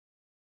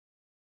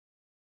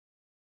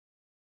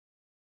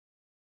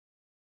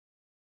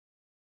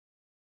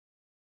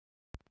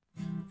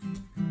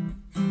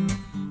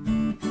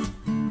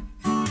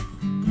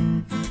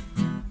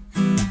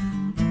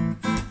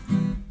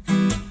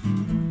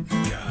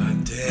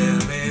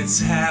it's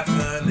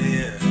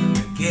happening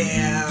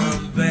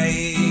again,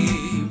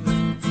 babe.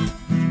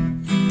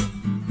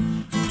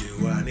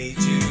 Do I need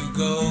to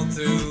go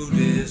through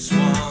this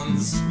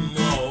once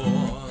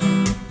more?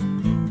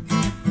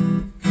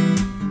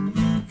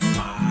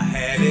 My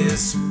head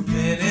is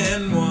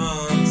spinning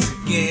once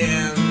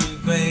again,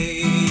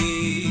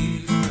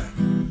 babe.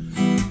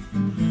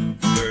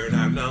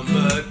 Burnout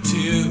number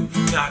 2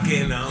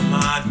 knocking on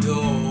my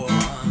door.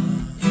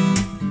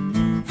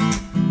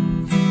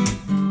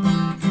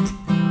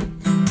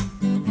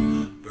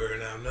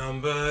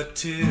 Number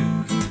 2.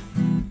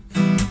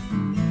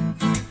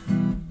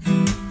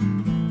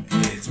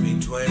 It's been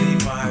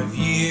 25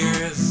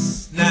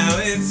 years, now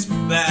it's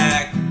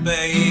back,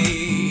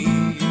 babe.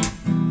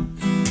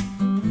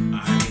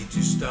 I need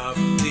to stop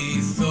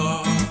these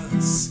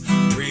thoughts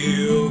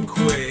real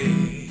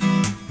quick.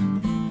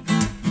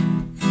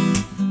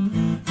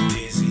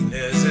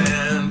 Dizziness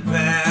and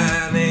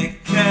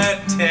panic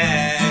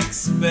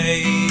attacks,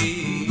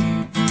 babe.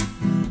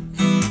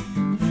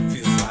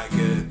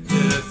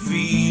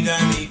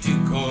 I need to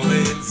call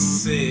in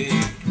sick.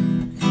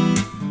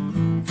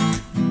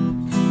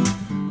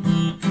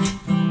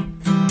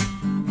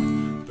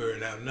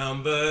 Burnout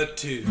number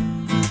 2.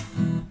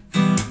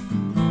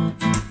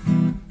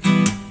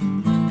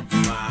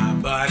 My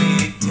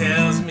body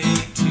tells me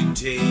to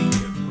take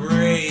a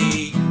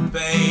break,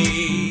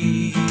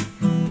 babe.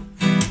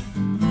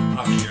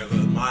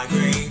 Ocular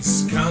migraines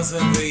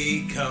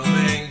constantly come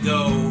and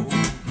go.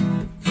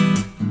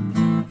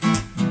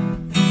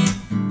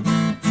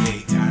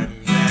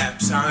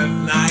 At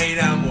night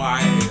I'm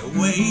wide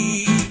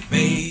awake,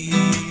 babe.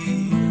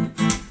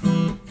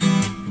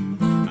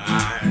 I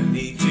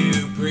need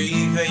to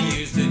breathe and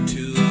use the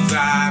tools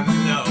I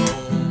know.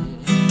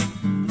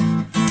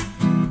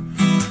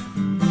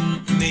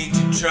 Need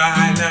to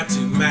try not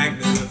to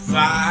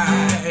magnify.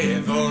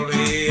 If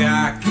only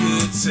I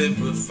could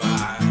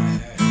simplify.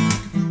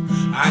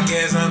 I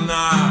guess I'm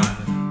not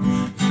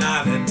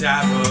the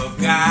type of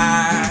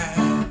guy.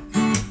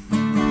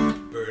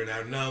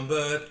 Burnout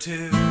number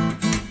 2.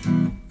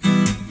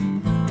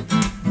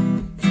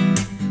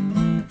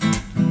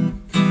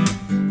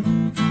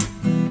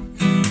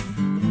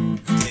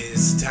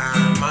 This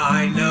time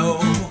I know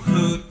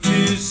who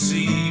to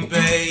see,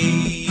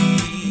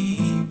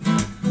 babe.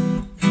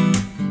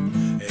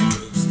 It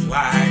looks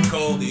like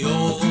all the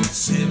old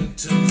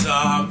symptoms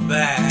are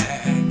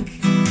back.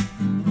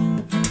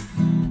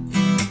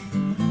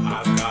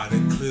 I've got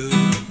a clue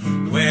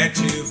where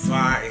to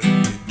find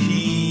the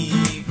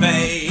key,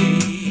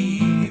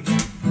 babe.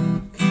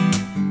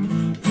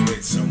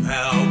 With some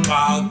help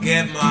I'll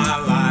get my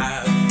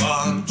life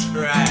on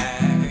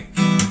track.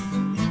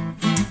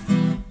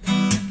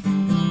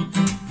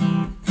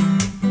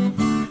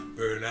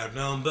 Burnout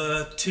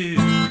number 2.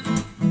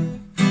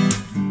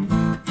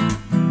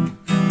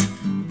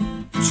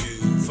 To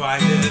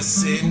find the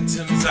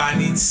symptoms I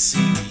need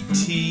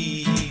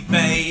CBT,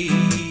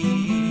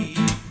 babe.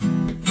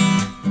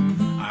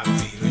 I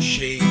feel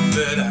ashamed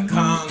but I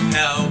can't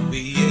help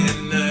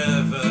being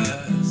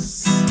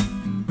nervous.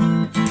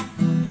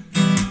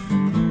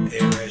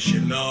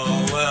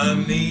 Irrational,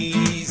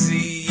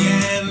 uneasy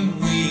and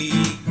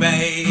weak,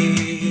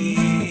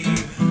 babe.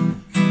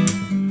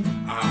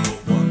 I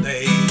hope one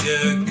day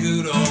the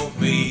good old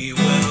me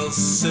will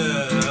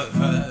serve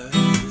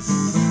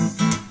us.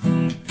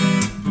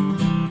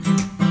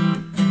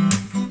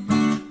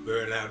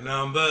 Burnout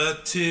number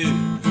 2.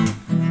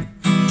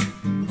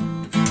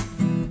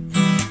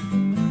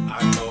 I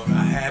thought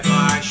I had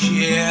my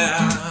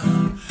share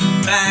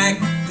back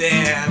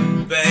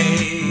then,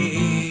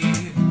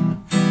 babe.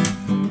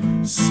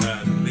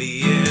 Suddenly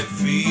it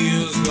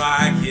feels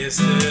like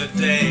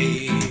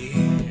yesterday.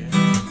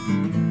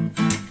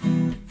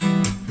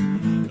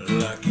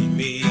 Lucky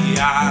me,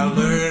 I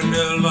learned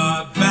a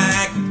lot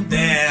back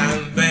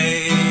then,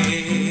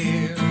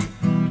 babe.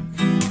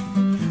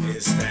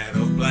 Instead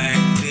of black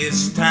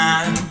this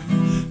time,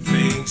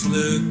 things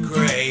look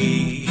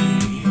great.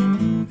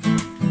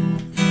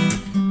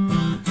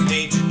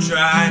 Need to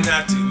try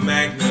not to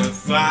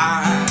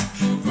magnify.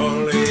 If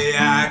only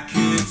I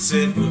could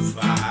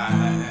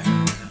simplify.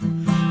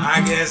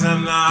 I guess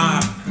I'm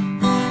not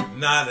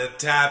the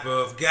type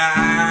of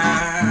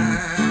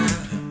guy.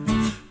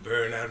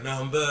 Burnout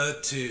number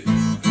 2.